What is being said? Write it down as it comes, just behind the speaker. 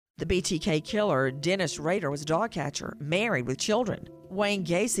The BTK killer, Dennis Rader, was a dog catcher, married with children. Wayne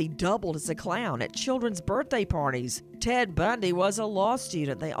Gacy doubled as a clown at children's birthday parties. Ted Bundy was a law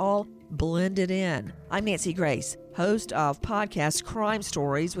student. They all blended in. I'm Nancy Grace, host of podcast Crime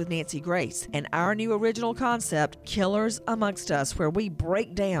Stories with Nancy Grace, and our new original concept, Killers Amongst Us, where we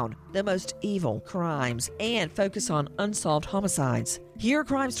break down the most evil crimes and focus on unsolved homicides. Hear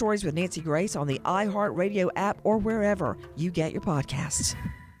Crime Stories with Nancy Grace on the iHeartRadio app or wherever you get your podcasts.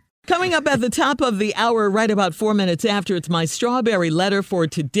 Coming up at the top of the hour, right about 4 minutes after, it's my strawberry letter for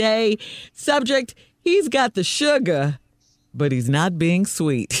today. Subject, he's got the sugar, but he's not being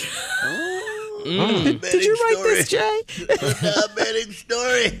sweet. Did you write this, Jay? Betting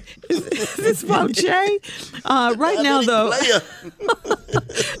story. Is this from Jay? Right now, though,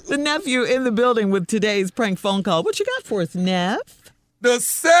 the nephew in the building with today's prank phone call. What you got for us, Neff? The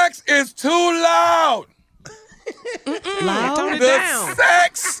sex is too loud. Loud? Tone it The down.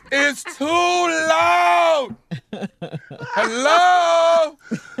 sex is too loud. Hello?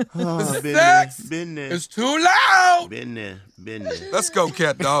 The sex been there. is too loud. Been there. Let's go,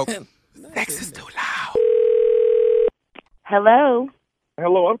 cat dog. Sex is too loud. Hello.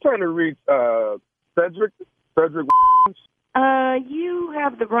 Hello, I'm trying to reach Cedric. You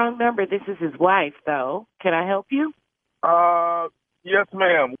have the wrong number. This is his wife, though. Can I help you? Yes,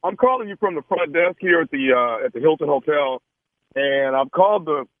 ma'am. I'm calling you from the front desk here at the Hilton Hotel, and I've called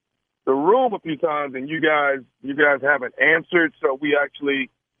the room a few times, and you guys haven't answered. So we actually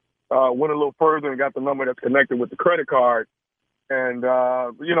went a little further and got the number that's connected with the credit card. And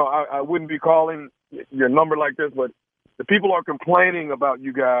I wouldn't be calling your number like this, but the people are complaining about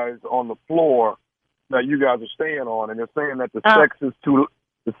you guys on the floor that you guys are staying on, and they're saying that the sex is too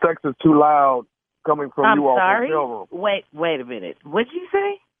loud coming from you all's hotel room. Wait a minute. What'd you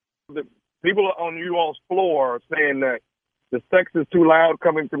say? The people on you all's floor are saying that the sex is too loud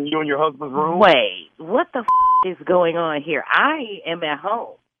coming from you and your husband's room. Wait, what the is going on here? I am at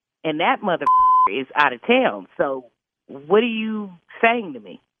home, and that mother is out of town. So what are you saying to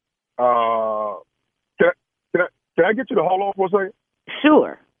me? Can I get you to hold on for a second?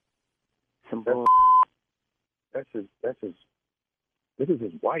 Sure. Some bull. This is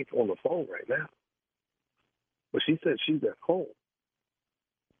his wife on the phone right now. But she said she's at home.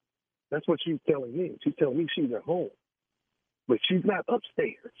 That's what she's telling me. She's telling me she's at home. But she's not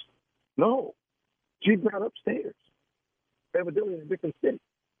upstairs. No, she's not upstairs. Evidently in a different city.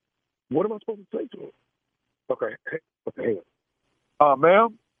 What am I supposed to say to her? Okay, hang on.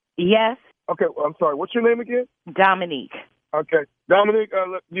 Ma'am? Yes, Okay, I'm sorry. What's your name again? Dominique. Okay. Dominique,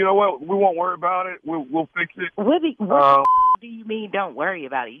 you know what? We won't worry about it. We'll fix it. What do you mean don't worry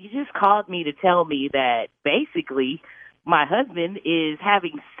about it? You just called me to tell me that basically my husband is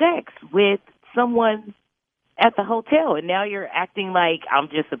having sex with someone at the hotel, and now you're acting like I'm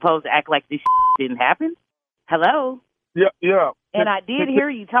just supposed to act like this didn't happen? Hello? Yeah. And I did hear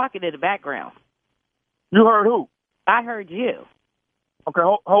you talking in the background. You heard who? I heard you. Okay,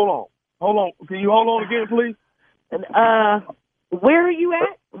 hold on. Can you hold on again, please? And, where are you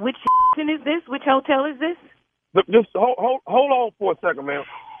at? Which is this? Which hotel is this? Just hold on for a second, man.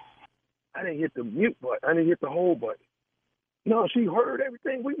 I didn't hit the mute button. I didn't hit the hold button. No, she heard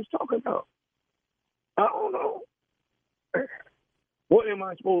everything we was talking about. I don't know. What am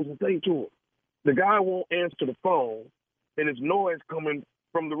I supposed to say to her? The guy won't answer the phone, and there's noise coming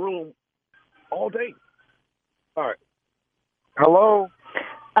from the room all day. All right. Hello?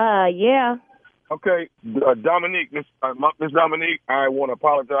 Yeah. Okay, Dominique, Miss Dominique, I want to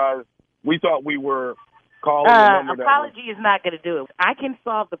apologize. We thought we were calling the number apology is not going to do it. I can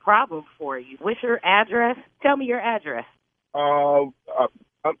solve the problem for you. What's your address? Tell me your address. I'm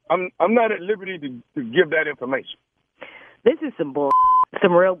not at liberty to give that information. This is some bull,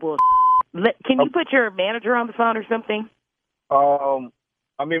 some real bull. Can you put your manager on the phone or something? I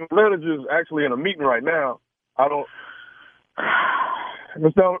mean, my manager's actually in a meeting right now. I don't.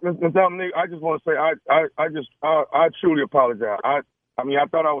 Ms. Dominique, I just want to say I truly apologize. I mean, I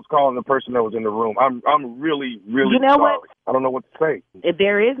thought I was calling the person that was in the room. I'm really You know sorry. what? I don't know what to say.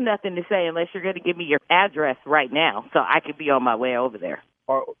 There is nothing to say unless you're going to give me your address right now so I can be on my way over there.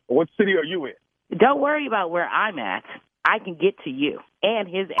 What city are you in? Don't worry about where I'm at. I can get to you and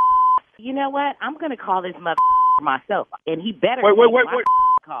his You know what? I'm going to call this mother myself, and he better wait.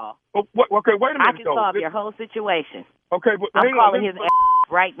 call. Okay, wait a minute. I can solve your whole situation. Okay, but I'm hang calling on. his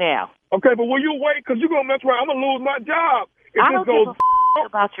right now. Okay, but will you wait? Because you're going to mess around. I'm going to lose my job. I don't give a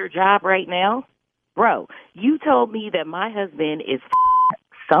about your job right now. Bro, you told me that my husband is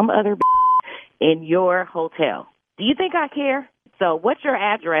some other in your hotel. Do you think I care? So what's your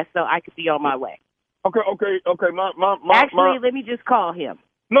address so I could be on my way? Okay. Actually, let me just call him.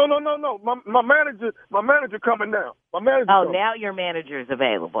 No. My manager coming now. My manager. Oh, coming. now your manager's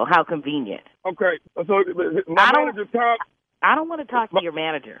available. How convenient. Okay. So my manager Tom. I don't want to talk to your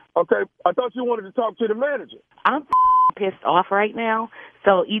manager. Okay. I thought you wanted to talk to the manager. I'm pissed off right now.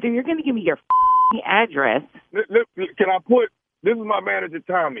 So either you're going to give me your address. Can I put? This is my manager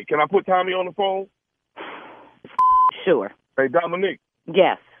Tommy. Can I put Tommy on the phone? Sure. Hey, Dominique.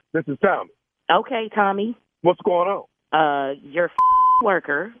 Yes. This is Tommy. Okay, Tommy. What's going on? Your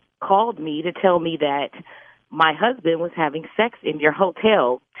worker called me to tell me that my husband was having sex in your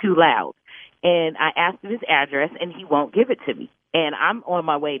hotel too loud. And I asked him his address, and he won't give it to me. And I'm on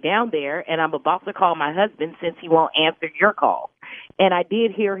my way down there, and I'm about to call my husband since he won't answer your call. And I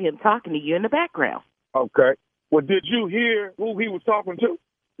did hear him talking to you in the background. Okay. Well, did you hear who he was talking to?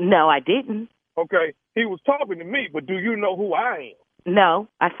 No, I didn't. Okay. He was talking to me, but do you know who I am? No,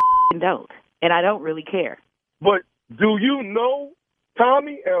 I don't. And I don't really care. But do you know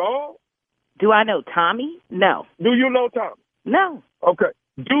Tommy at all? Do I know Tommy? No. Do you know Tommy? No. Okay.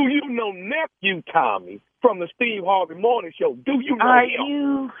 Do you know nephew Tommy from the Steve Harvey Morning Show? Do you know Are him?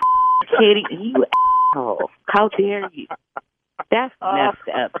 you kidding? You asshole. How dare you? That's messed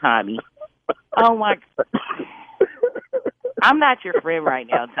up, Tommy. Oh, my. I'm not your friend right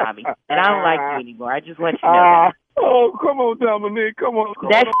now, Tommy. And I don't like you anymore. I just want you to know that. Oh, come on, Dominique. Come on.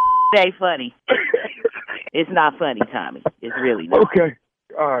 That ain't funny. It's not funny, Tommy. It's really not. Okay.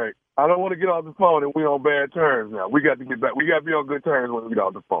 All right. I don't want to get off the phone and we're on bad terms now. We got to get back. We got to be on good terms when we get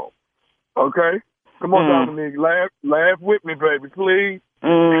off the phone. Okay? Come on, Dominique. Laugh with me, baby, please.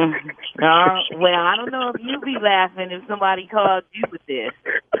 Well, I don't know if you'd be laughing if somebody called you with this.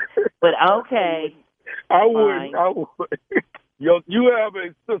 But okay. I would. You have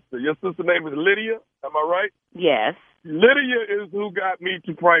a sister. Your sister's name is Lydia. Am I right? Yes. Lydia is who got me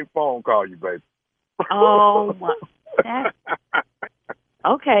to prank phone call you, baby. Oh, my.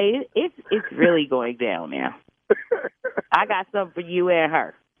 Okay, it's really going down now. I got something for you and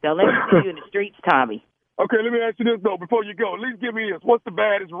her. So let me see you in the streets, Tommy. Okay, let me ask you this, though, before you go. At least give me this. What's the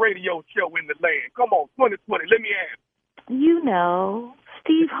baddest radio show in the land? Come on, 2020. Let me ask. You know,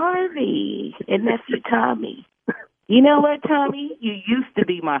 Steve Harvey and nephew Tommy. You know what, Tommy? You used to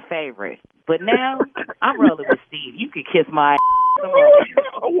be my favorite. But now, I'm rolling with Steve. You could kiss my ass. Come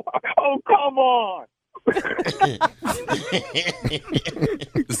on. Oh, come on.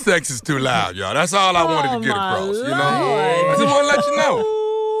 The sex is too loud, y'all. That's all I wanted to get across, you know? I just want to let you know.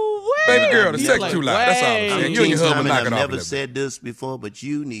 Baby girl, the sex too loud. That's all I'm saying. You and your husband knock it off. I've never said this before, but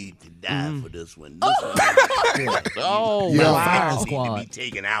you need to die for this one. Oh, Your wow. fires need to be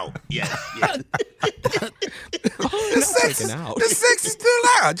taken out. Yes. The sex is too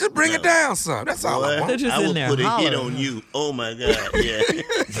loud. Just bring it down some. That's all I want. They're just I in will there put a hit hollering. on you. Oh, my God. Yeah.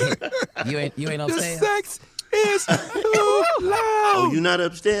 You ain't The upstairs? sex is too loud. Oh, you not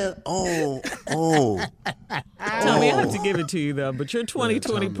upstairs? Oh. Tommy, I have to give it to you, though, but your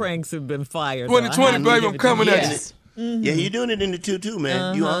 2020 pranks have been fired. 2020, baby, I'm coming at you. Yeah, you're doing it in the 2-2,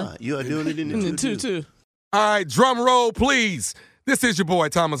 man. You are doing it in the 2-2. All right, drum roll, please. This is your boy,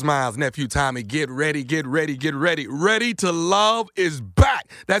 Thomas Miles, nephew Tommy. Get ready, get ready, get ready. Ready to Love is back.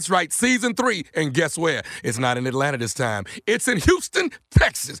 That's right, season 3. And guess where? It's not in Atlanta this time. It's in Houston,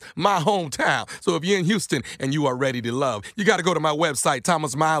 Texas, my hometown. So if you're in Houston and you are ready to love, you got to go to my website,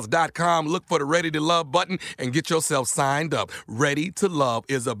 thomasmiles.com, look for the Ready to Love button, and get yourself signed up. Ready to Love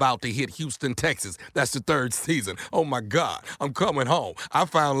is about to hit Houston, Texas. That's the 3rd season. Oh, my God, I'm coming home. I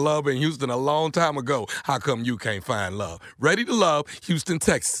found love in Houston a long time ago. How come you can't find love? Ready to Love, Houston,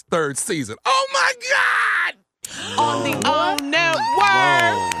 Texas, 3rd season. Oh, my God! On the OWN Network.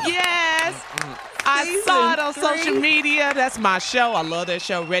 Yes. I saw it on social media. That's my show. I love that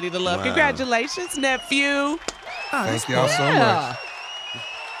show, Ready to Love. Wow. Congratulations, nephew. Thank y'all so much.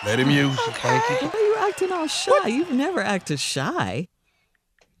 Let him use you. Thank you. Why are you acting all shy? You've never acted shy.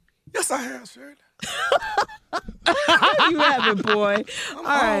 Yes, I have, Shirley. You haven't, boy. All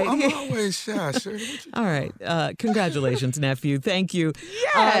right. I'm always shy, Shirley. All right. Congratulations, nephew. Thank you.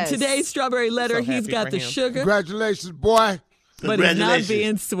 Yes. Today's strawberry letter, So he's happy got for the him. sugar, Congratulations, boy. but he's not Congratulations.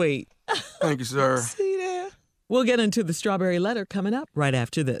 being sweet. Thank you, sir. See there? We'll get into the strawberry letter coming up right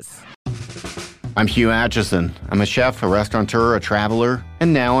after this. I'm Hugh Atchison. I'm a chef, a restaurateur, a traveler,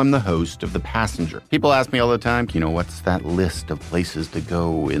 and now I'm the host of The Passenger. People ask me all the time, what's that list of places to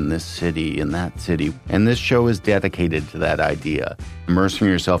go in this city, in that city? And this show is dedicated to that idea. Immersing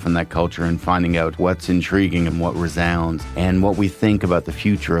yourself in that culture and finding out what's intriguing and what resounds and what we think about the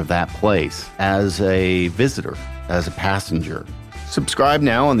future of that place as a visitor, as a passenger. Subscribe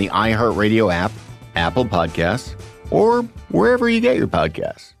now on the iHeartRadio app, Apple Podcasts, or wherever you get your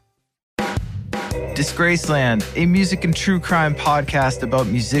podcasts. Disgraceland, a music and true crime podcast about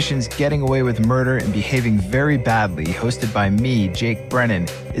musicians getting away with murder and behaving very badly, hosted by me, Jake Brennan,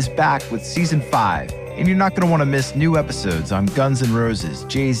 is back with Season 5. And you're not going to want to miss new episodes on Guns N' Roses,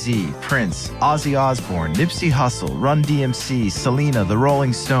 Jay-Z, Prince, Ozzy Osbourne, Nipsey Hussle, Run DMC, Selena, The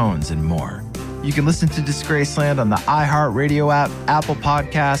Rolling Stones, and more. You can listen to Disgraceland on the iHeartRadio app, Apple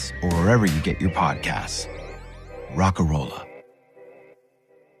Podcasts, or wherever you get your podcasts. Rockarola.